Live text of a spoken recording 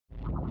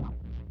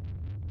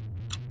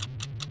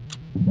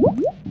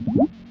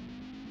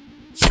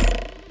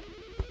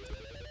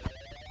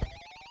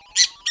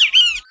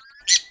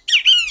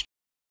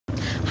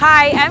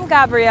Hi, I'm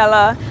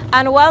Gabriella,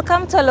 and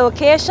welcome to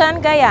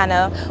Location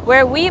Guyana,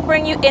 where we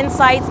bring you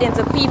insights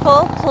into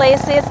people,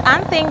 places,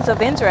 and things of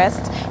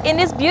interest in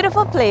this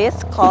beautiful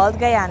place called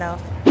Guyana.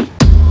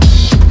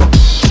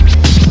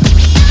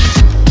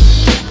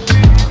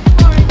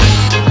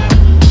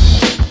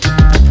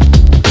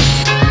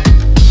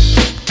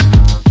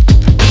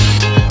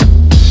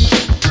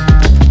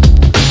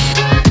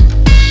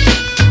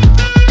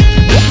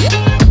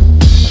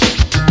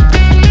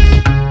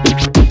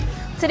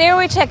 Today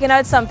we're checking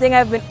out something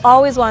I've been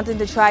always wanting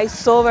to try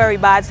so very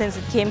bad since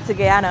it came to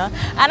Guyana,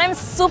 and I'm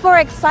super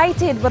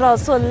excited but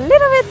also a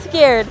little bit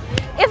scared.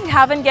 If you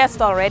haven't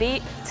guessed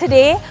already,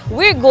 today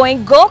we're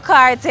going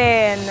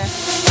go-karting.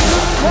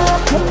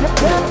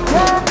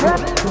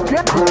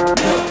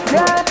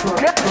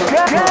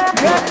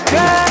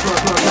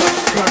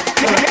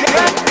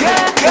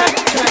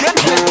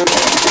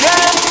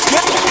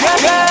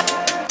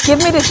 Give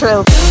me the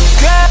thrill.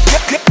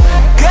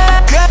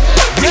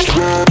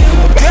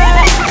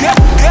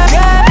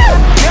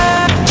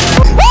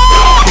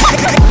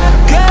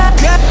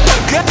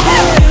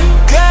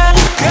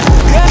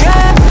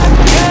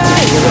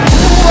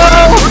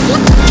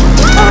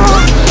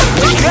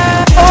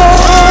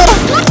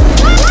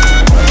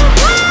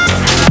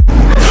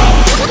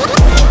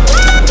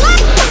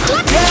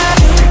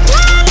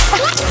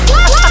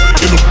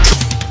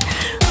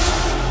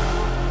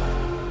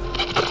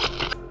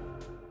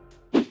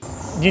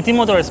 GT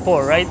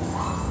Motorsports, right?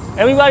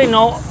 Everybody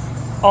know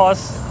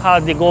us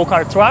as the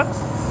go-kart track,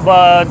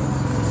 but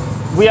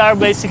we are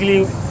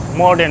basically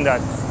more than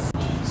that.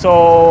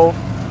 So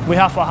we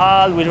have a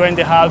hall, we rent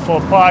the hall for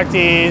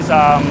parties,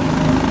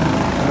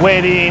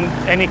 wedding,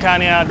 any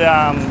kind of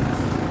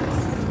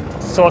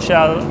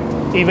social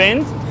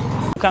event.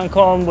 You can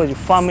come with your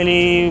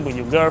family, with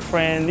your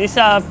girlfriend. It's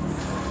a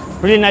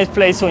really nice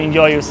place to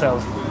enjoy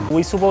yourself.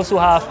 We're supposed to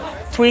have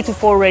 3 to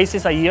 4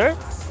 races a year,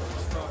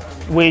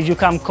 where you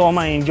can come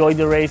and enjoy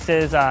the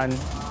races, and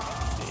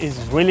it's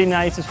really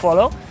nice to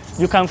follow.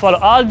 You can follow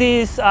all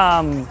these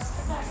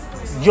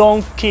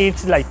young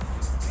kids, like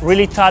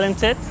really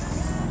talented.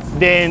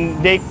 Then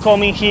they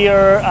come in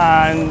here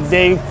and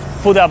they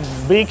put a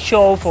big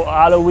show for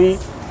all of we,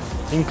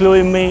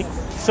 including me.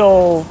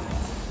 So,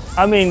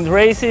 I mean,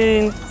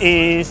 racing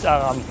is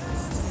a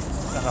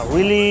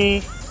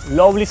really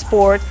lovely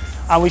sport,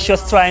 and we're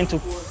just trying to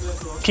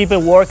keep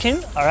it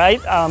working, all right?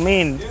 I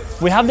mean,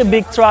 we have the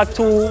big track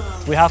too,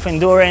 we have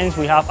endurance,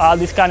 we have all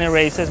these kind of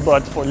races,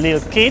 but for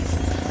little kids,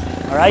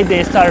 all right?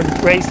 They start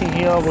racing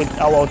here with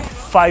about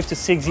 5 to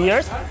 6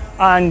 years,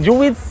 and you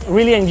will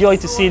really enjoy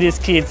to see these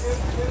kids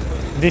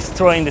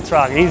destroying the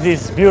track. It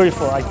is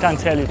beautiful, I can't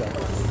tell you that.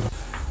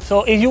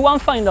 So if you want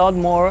to find out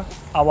more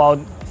about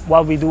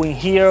what we're doing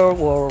here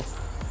or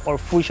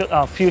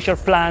future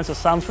plans or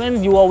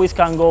something, you always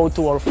can go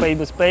to our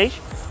Facebook page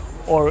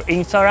or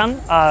Instagram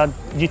at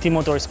GT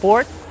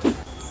Motorsport,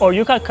 or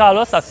you can call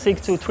us at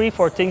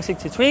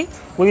 623-1463.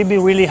 We will be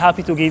really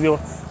happy to give you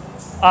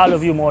all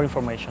of you more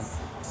information.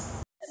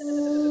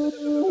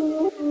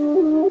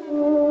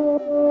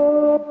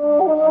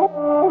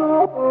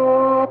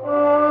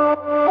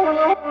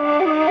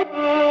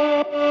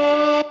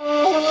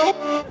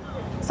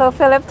 So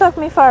Philip took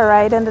me for a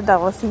ride in the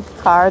double-seat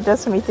car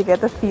just for me to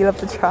get the feel of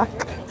the track.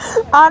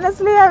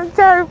 Honestly, I'm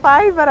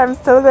terrified, but I'm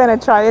still going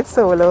to try it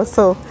solo.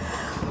 So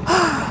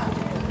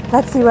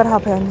let's see what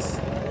happens.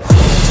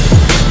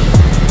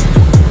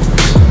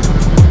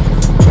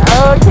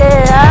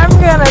 Okay, I'm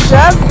gonna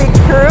just be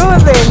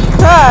cruising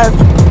because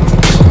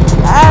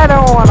I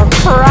don't want to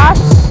crash.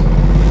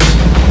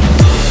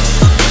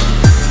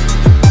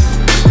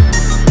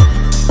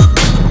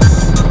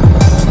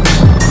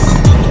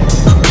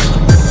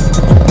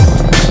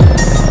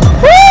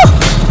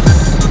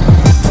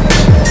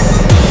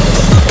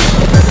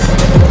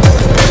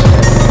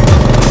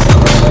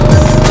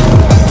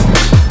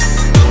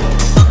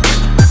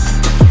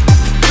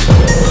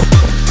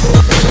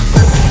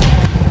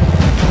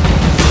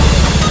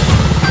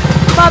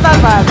 Not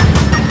that bad.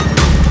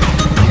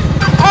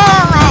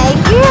 Oh my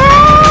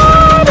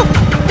god!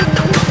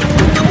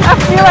 I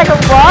feel like a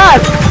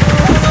boss.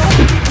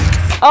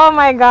 Oh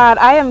my god,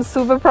 I am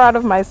super proud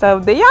of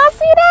myself. Do y'all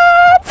see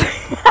that?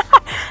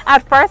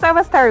 At first I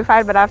was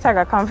terrified, but after I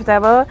got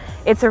comfortable,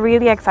 it's a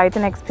really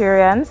exciting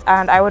experience,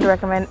 and I would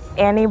recommend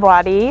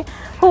anybody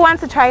who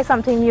wants to try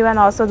something new, and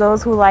also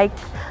those who like,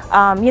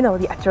 you know,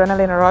 the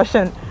adrenaline rush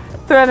and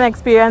thrilling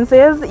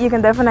experiences. You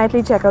can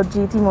definitely check out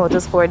GT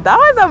Motorsport. That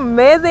was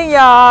amazing,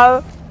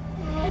 y'all.